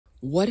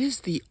What is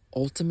the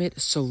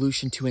ultimate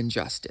solution to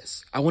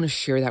injustice? I want to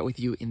share that with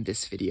you in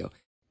this video.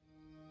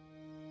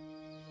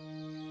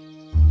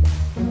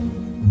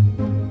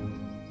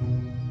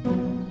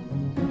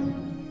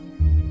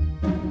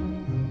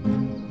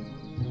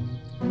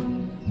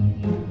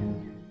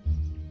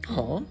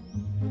 Huh?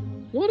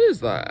 What is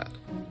that?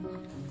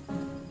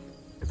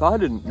 If I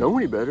didn't know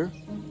any better,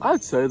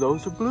 I'd say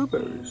those are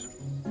blueberries.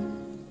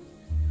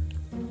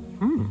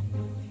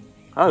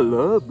 I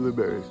love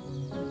blueberries.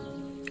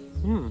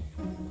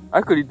 I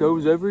could eat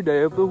those every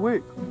day of the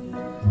week.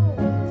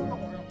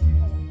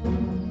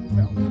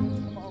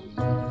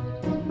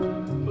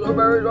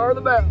 Blueberries are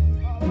the best.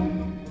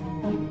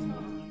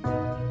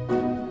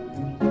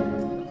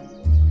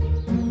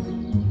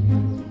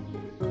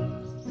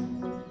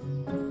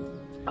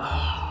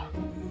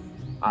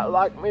 I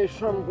like me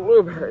some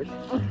blueberries.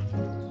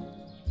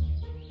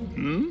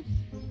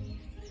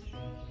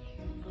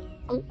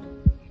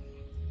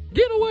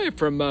 Get away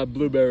from my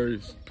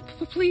blueberries.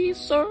 Please,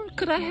 sir,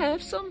 could I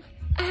have some?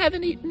 I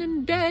haven't eaten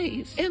in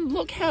days, and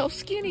look how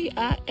skinny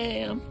I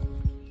am.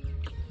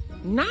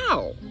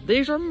 No,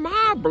 these are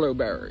my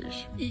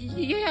blueberries.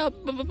 Yeah,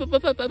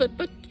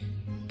 but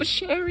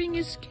sharing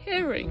is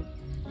caring.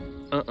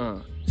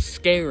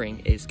 Scaring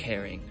is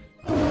caring.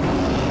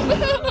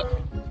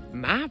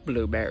 My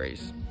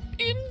blueberries.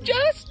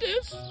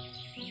 Injustice.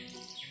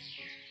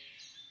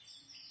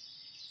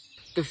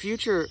 The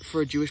future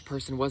for a Jewish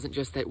person wasn't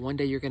just that one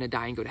day you're going to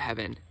die and go to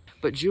heaven,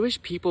 but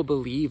Jewish people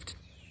believed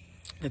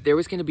that there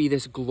was going to be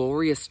this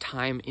glorious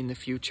time in the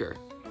future,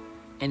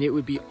 and it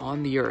would be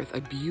on the earth,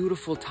 a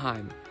beautiful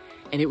time,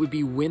 and it would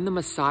be when the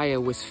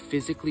Messiah was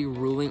physically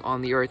ruling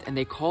on the earth, and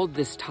they called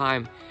this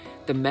time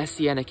the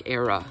Messianic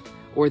era,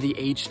 or the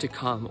age to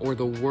come, or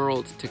the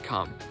world to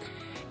come.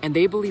 And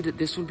they believed that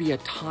this would be a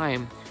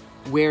time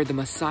where the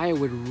Messiah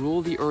would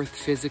rule the earth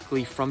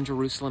physically from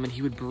Jerusalem, and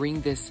he would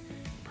bring this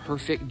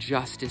perfect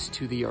justice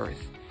to the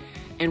earth.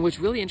 And what's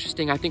really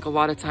interesting, I think a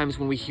lot of times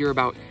when we hear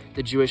about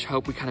the Jewish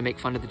hope, we kind of make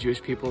fun of the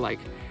Jewish people like,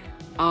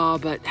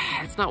 but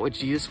it's not what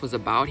Jesus was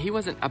about. He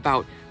wasn't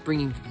about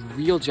bringing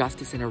real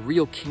justice and a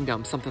real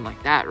kingdom, something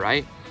like that,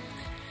 right?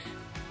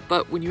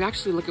 But when you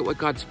actually look at what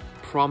God's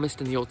promised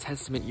in the Old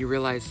Testament, you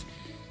realize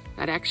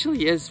that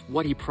actually is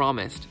what he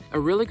promised. A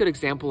really good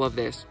example of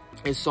this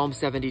is Psalm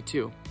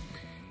 72.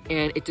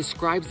 And it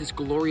describes this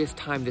glorious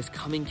time, this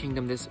coming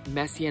kingdom, this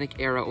messianic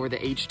era, or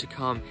the age to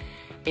come.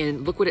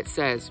 And look what it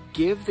says.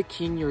 Give the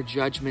king your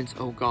judgments,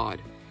 O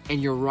God,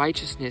 and your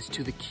righteousness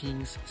to the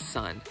king's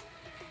son.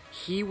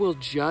 He will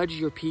judge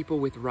your people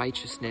with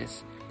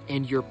righteousness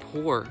and your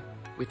poor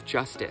with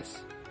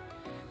justice.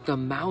 The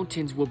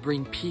mountains will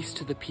bring peace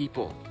to the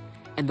people,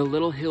 and the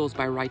little hills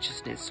by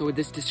righteousness. So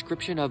this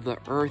description of the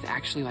earth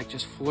actually like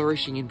just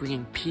flourishing and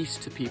bringing peace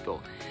to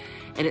people.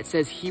 And it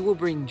says he will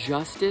bring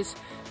justice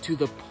to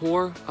the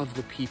poor of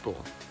the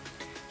people.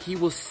 He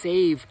will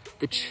save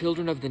the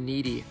children of the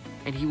needy,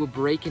 and he will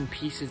break in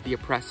pieces the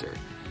oppressor.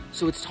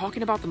 So it's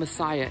talking about the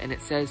Messiah, and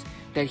it says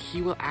that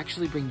he will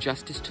actually bring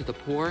justice to the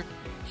poor,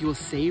 he will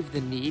save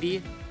the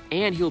needy,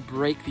 and he'll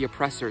break the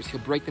oppressors. He'll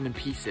break them in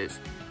pieces.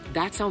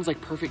 That sounds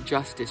like perfect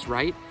justice,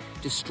 right?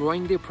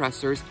 Destroying the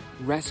oppressors,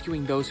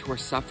 rescuing those who are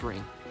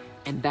suffering.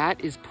 And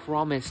that is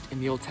promised in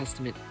the Old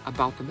Testament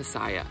about the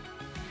Messiah.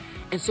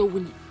 And so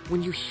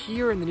when you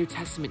hear in the New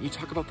Testament, you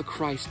talk about the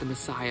Christ, the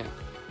Messiah,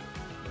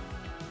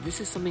 this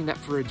is something that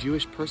for a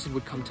Jewish person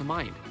would come to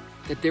mind,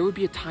 that there would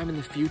be a time in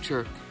the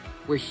future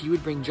where he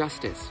would bring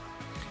justice.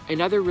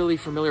 Another really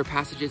familiar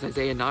passage is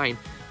Isaiah 9,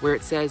 where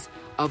it says,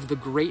 of the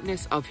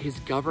greatness of his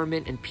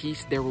government and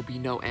peace there will be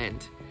no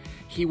end.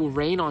 He will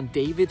reign on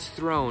David's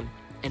throne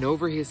and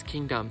over his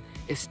kingdom,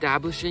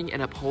 establishing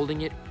and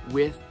upholding it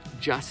with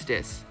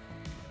justice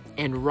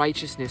and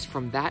righteousness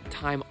from that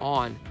time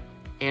on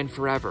and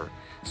forever.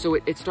 So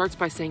it starts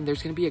by saying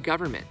there's going to be a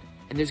government,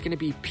 and there's going to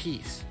be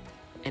peace,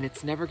 and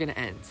it's never going to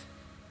end.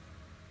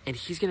 And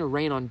he's going to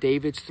reign on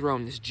David's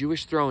throne, this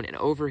Jewish throne, and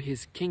over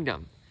his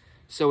kingdom.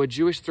 So a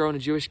Jewish throne, a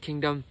Jewish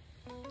kingdom,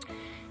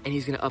 and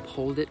he's going to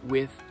uphold it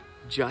with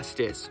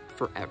justice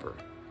forever.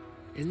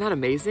 Isn't that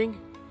amazing?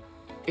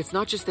 It's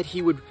not just that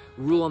he would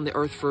rule on the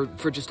earth for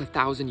just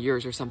 1,000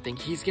 years or something.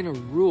 He's going to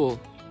rule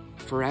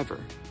forever,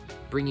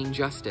 bringing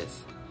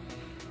justice.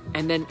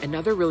 And then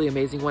another really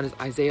amazing one is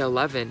Isaiah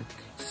 11,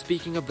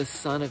 speaking of the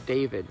Son of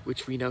David,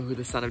 which we know who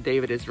the Son of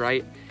David is,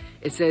 right?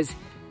 It says,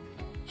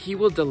 he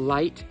will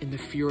delight in the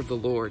fear of the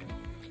Lord.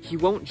 He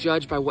won't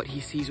judge by what he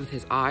sees with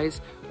his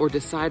eyes or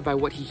decide by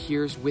what he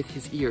hears with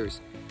his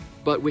ears.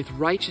 But with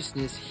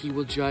righteousness, he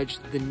will judge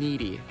the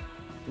needy.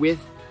 With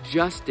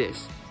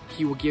justice,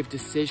 he will give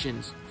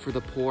decisions for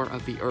the poor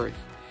of the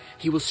earth.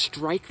 He will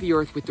strike the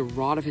earth with the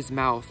rod of his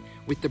mouth.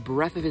 With the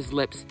breath of his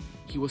lips,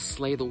 he will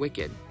slay the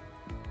wicked.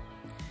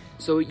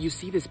 So you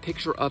see this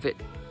picture of it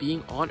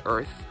being on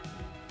earth.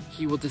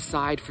 He will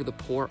decide for the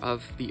poor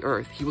of the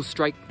earth. He will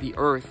strike the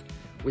earth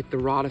with the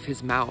rod of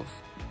his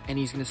mouth, and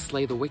he's going to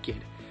slay the wicked.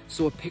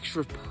 So a picture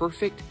of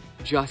perfect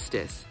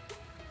justice.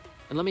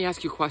 And let me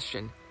ask you a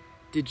question.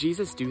 Did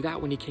Jesus do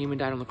that when he came and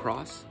died on the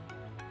cross?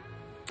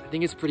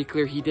 think it's pretty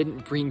clear he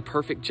didn't bring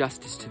perfect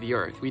justice to the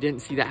earth. We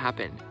didn't see that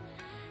happen.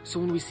 So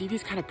when we see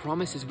these kind of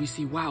promises, we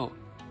see, wow,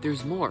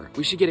 there's more.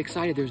 We should get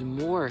excited. There's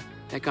more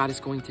that God is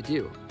going to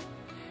do.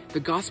 The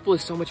gospel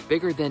is so much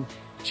bigger than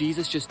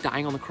Jesus just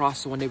dying on the cross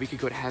so one day we could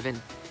go to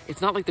heaven.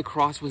 It's not like the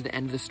cross was the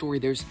end of the story.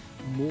 There's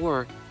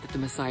more that the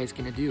Messiah is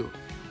going to do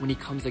when he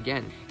comes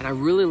again. And I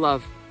really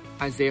love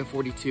Isaiah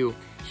 42.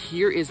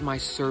 Here is my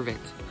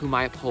servant whom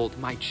I uphold,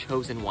 my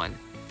chosen one.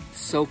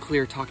 So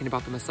clear talking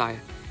about the Messiah.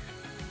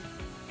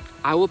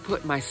 I will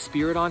put my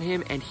spirit on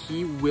him and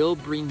he will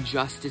bring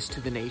justice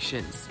to the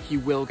nations. He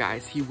will,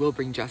 guys. He will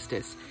bring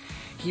justice.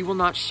 He will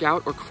not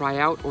shout or cry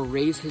out or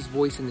raise his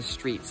voice in the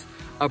streets.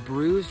 A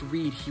bruised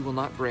reed he will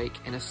not break,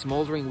 and a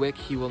smoldering wick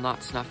he will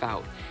not snuff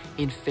out.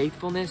 In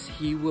faithfulness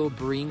he will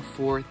bring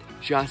forth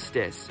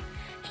justice.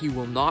 He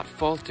will not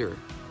falter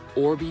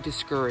or be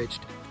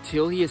discouraged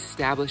till he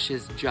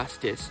establishes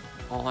justice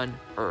on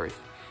earth.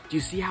 Do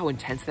you see how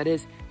intense that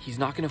is? He's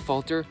not going to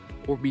falter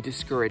or be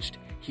discouraged.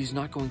 He's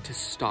not going to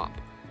stop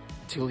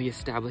till he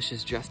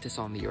establishes justice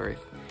on the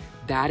earth.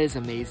 That is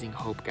amazing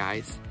hope,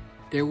 guys.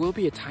 There will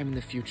be a time in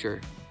the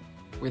future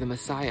where the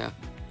Messiah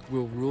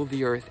will rule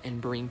the earth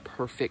and bring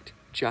perfect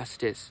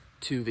justice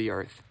to the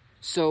earth.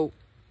 So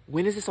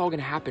when is this all going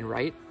to happen,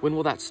 right? When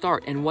will that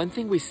start? And one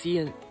thing we see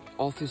in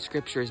all through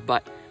scriptures,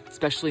 but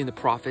especially in the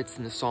prophets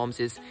and the Psalms,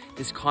 is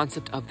this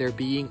concept of there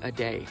being a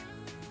day,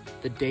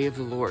 the day of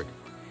the Lord.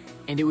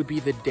 And it would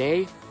be the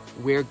day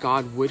where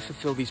God would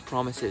fulfill these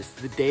promises,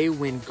 the day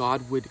when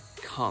God would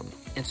come.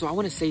 And so I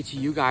want to say to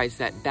you guys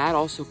that that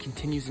also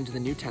continues into the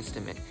New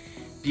Testament.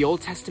 The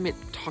Old Testament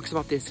talks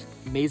about this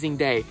amazing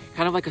day,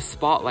 kind of like a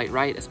spotlight,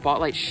 right? A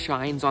spotlight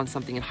shines on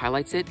something and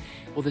highlights it.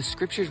 Well, the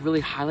scriptures really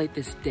highlight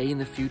this day in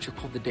the future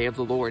called the day of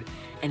the Lord.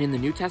 And in the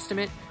New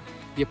Testament,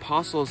 the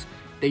apostles,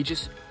 they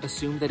just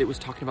assumed that it was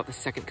talking about the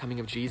second coming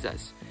of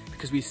Jesus,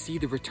 because we see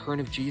the return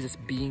of Jesus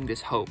being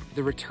this hope.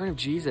 The return of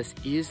Jesus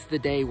is the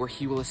day where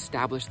he will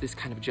establish this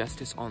kind of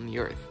justice on the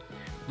earth.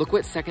 Look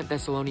what 2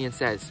 Thessalonians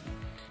says.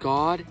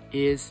 God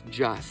is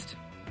just.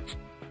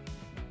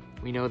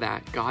 We know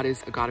that. God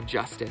is a God of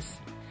justice.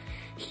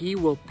 He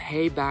will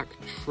pay back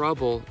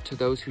trouble to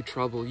those who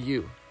trouble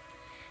you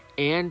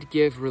and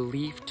give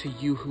relief to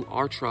you who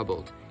are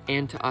troubled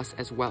and to us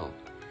as well.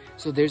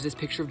 So there's this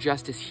picture of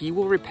justice. He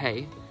will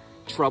repay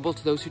trouble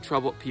to those who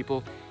trouble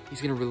people.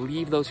 He's going to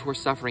relieve those who are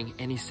suffering.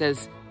 And he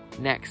says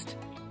next,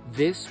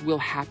 this will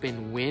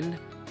happen when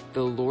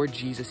the Lord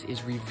Jesus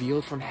is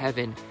revealed from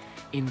heaven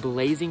in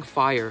blazing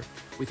fire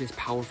with his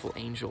powerful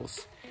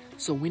angels.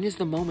 So when is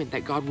the moment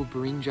that God will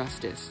bring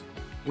justice?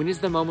 When is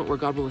the moment where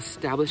God will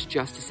establish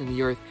justice in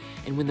the earth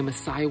and when the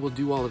Messiah will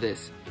do all of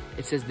this?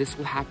 It says this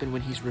will happen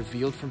when he's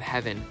revealed from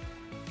heaven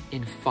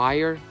in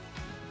fire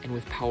and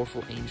with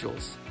powerful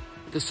angels.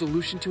 The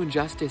solution to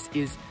injustice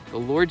is the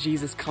Lord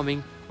Jesus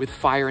coming with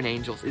fire and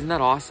angels. Isn't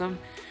that awesome?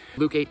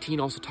 Luke 18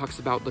 also talks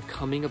about the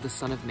coming of the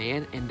Son of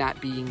Man and that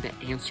being the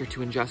answer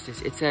to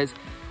injustice. It says,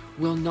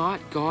 will not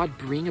God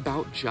bring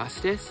about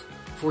justice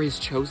for his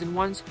chosen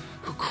ones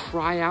who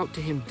cry out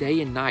to him day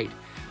and night?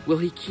 Will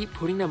he keep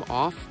putting them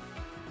off?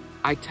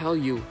 I tell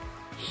you,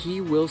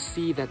 he will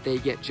see that they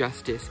get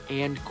justice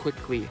and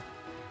quickly.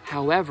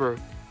 However,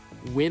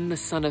 when the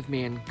Son of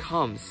Man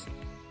comes,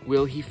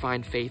 will he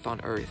find faith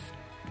on earth?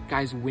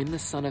 Guys, when the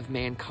Son of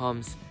Man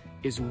comes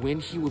is when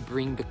he will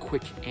bring the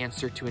quick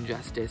answer to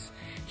injustice.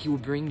 He will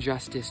bring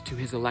justice to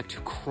his elect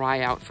who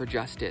cry out for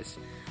justice.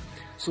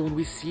 So when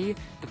we see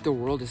that the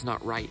world is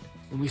not right,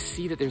 when we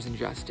see that there's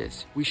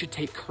injustice, we should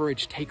take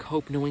courage, take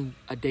hope, knowing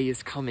a day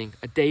is coming.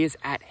 A day is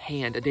at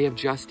hand, a day of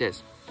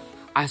justice.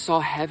 I saw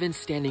heaven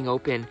standing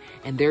open,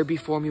 and there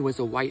before me was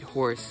a white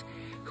horse,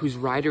 whose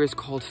rider is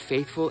called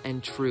Faithful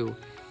and True.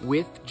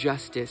 With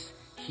justice,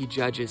 he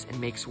judges and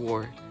makes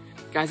war.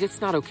 Guys,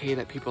 it's not okay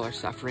that people are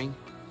suffering.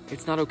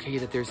 It's not okay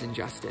that there's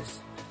injustice.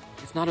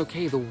 It's not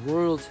okay. The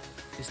world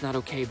is not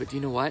okay. But do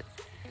you know what?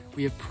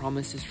 We have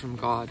promises from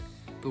God.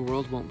 The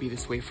world won't be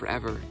this way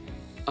forever.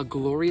 A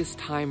glorious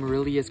time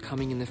really is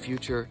coming in the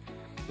future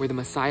where the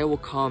Messiah will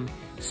come,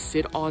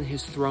 sit on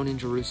his throne in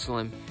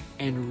Jerusalem,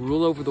 and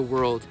rule over the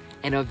world.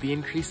 And of the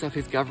increase of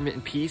his government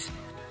and peace,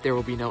 there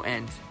will be no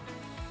end.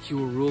 He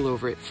will rule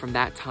over it from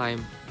that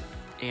time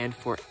and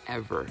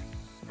forever.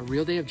 A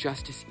real day of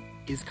justice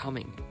is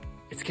coming.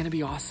 It's going to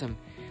be awesome.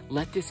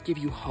 Let this give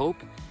you hope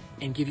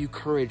and give you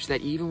courage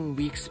that even when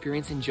we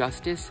experience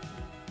injustice,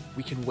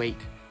 we can wait.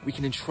 We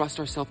can entrust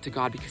ourselves to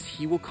God because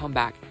he will come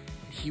back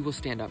and he will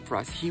stand up for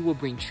us. He will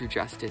bring true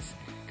justice.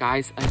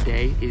 Guys, a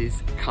day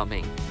is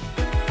coming.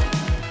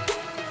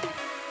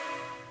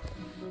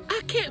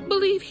 I can't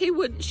believe he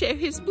wouldn't share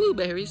his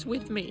blueberries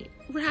with me,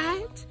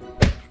 right?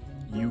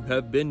 You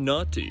have been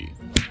naughty.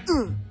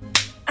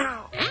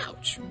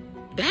 Ouch!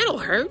 That'll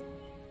hurt.